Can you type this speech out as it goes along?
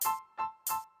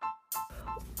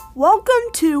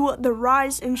Welcome to the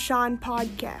Rise and Shine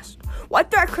podcast.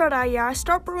 Wipe that crud out of your eyes,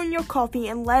 start brewing your coffee,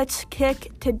 and let's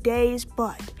kick today's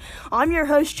butt. I'm your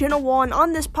host, Jenna Wall, and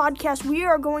on this podcast, we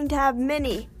are going to have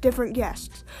many different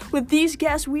guests. With these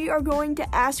guests, we are going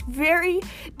to ask very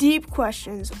deep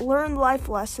questions, learn life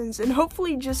lessons, and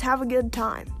hopefully just have a good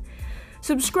time.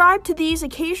 Subscribe to these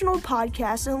occasional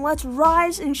podcasts, and let's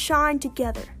rise and shine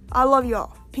together. I love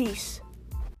y'all. Peace.